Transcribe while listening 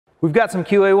We've got some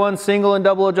QA1 single and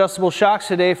double adjustable shocks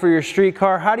today for your street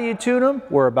car. How do you tune them?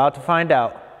 We're about to find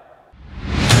out.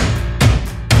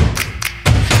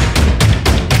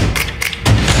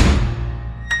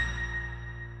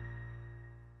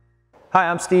 Hi,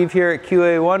 I'm Steve here at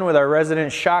QA1 with our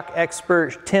resident shock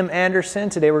expert, Tim Anderson.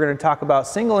 Today we're going to talk about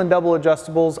single and double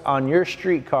adjustables on your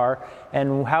street car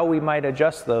and how we might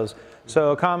adjust those.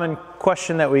 So a common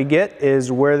question that we get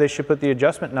is where they should put the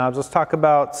adjustment knobs. Let's talk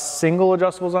about single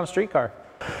adjustables on a street car.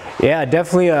 Yeah,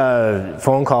 definitely a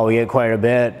phone call we get quite a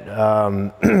bit.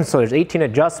 So there's 18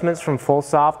 adjustments from full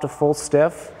soft to full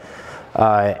stiff.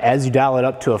 As you dial it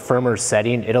up to a firmer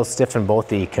setting, it'll stiffen both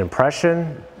the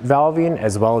compression valving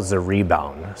as well as the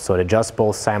rebound. So it adjusts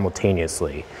both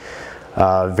simultaneously.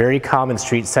 Very common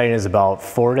street setting is about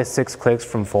 4 to 6 clicks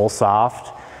from full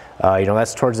soft.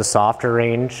 That's towards the softer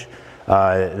range.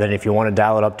 Then if you want to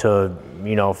dial it up to,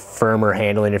 firmer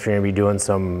handling, if you're going to be doing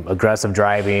some aggressive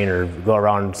driving or go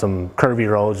around some curvy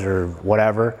roads or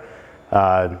whatever,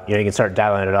 you can start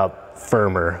dialing it up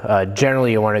firmer.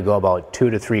 Generally you want to go about 2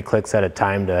 to 3 clicks at a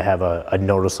time to have a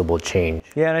noticeable change.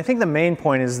 Yeah, and I think the main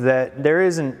point is that there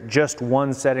isn't just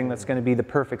one setting that's going to be the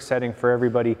perfect setting for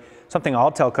everybody. Something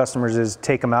I'll tell customers is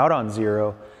take them out on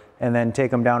 0 and then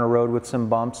take them down a road with some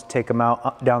bumps, take them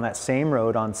out down that same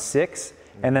road on 6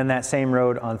 and then that same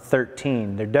road on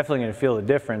 13. They're definitely going to feel the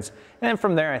difference. And then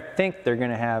from there, I think they're going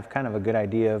to have kind of a good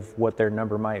idea of what their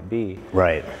number might be.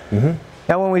 Right. Mm-hmm.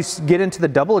 Now when we get into the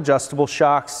double adjustable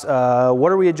shocks,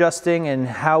 what are we adjusting and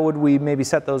how would we maybe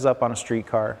set those up on a street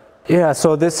car? Yeah,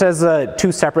 so this has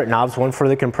 2 separate knobs, one for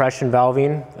the compression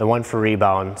valving and one for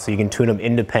rebound, so you can tune them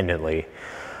independently.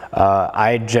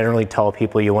 I generally tell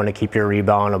people you want to keep your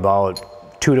rebound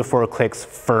about 2 to 4 clicks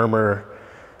firmer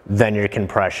than your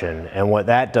compression, and what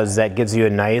that does is that gives you a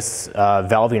nice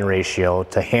valving ratio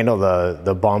to handle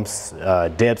the bumps,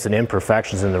 dips and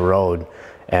imperfections in the road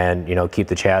and keep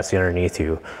the chassis underneath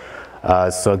you.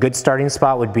 So a good starting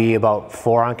spot would be about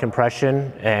 4 on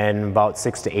compression and about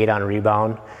 6 to 8 on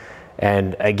rebound,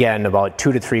 and again about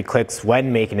 2 to 3 clicks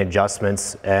when making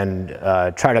adjustments, and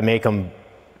try to make them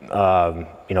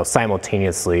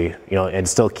simultaneously, and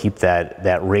still keep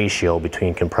that ratio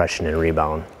between compression and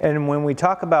rebound. And when we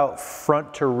talk about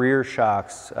front to rear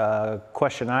shocks, a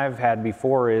question I've had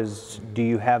before is, do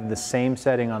you have the same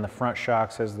setting on the front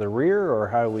shocks as the rear, or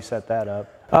how do we set that up?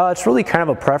 It's really kind of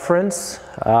a preference.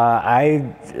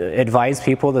 I advise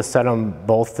people to set them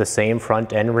both the same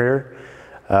front and rear.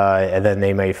 And then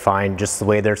they may find just the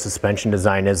way their suspension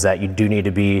design is that you do need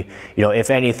to be, if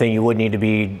anything, you would need to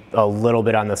be a little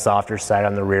bit on the softer side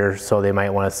on the rear. So they might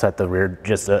want to set the rear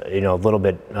just a little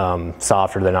bit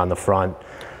softer than on the front.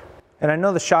 And I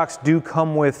know the shocks do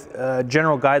come with a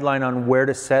general guideline on where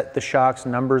to set the shocks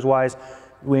numbers wise.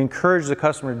 We encourage the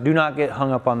customer, do not get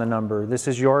hung up on the number. This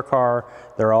is your car.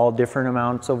 They're all different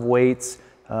amounts of weights.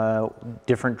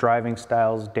 Different driving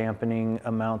styles, dampening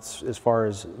amounts as far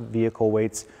as vehicle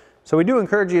weights. So we do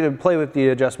encourage you to play with the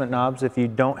adjustment knobs. If you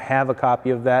don't have a copy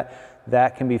of that,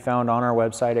 that can be found on our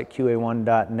website at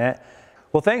QA1.net.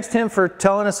 Well, thanks Tim for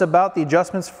telling us about the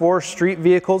adjustments for street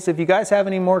vehicles. If you guys have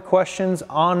any more questions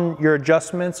on your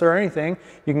adjustments or anything,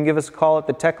 you can give us a call at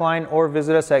the tech line or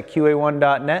visit us at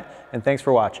QA1.net. And thanks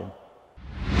for watching.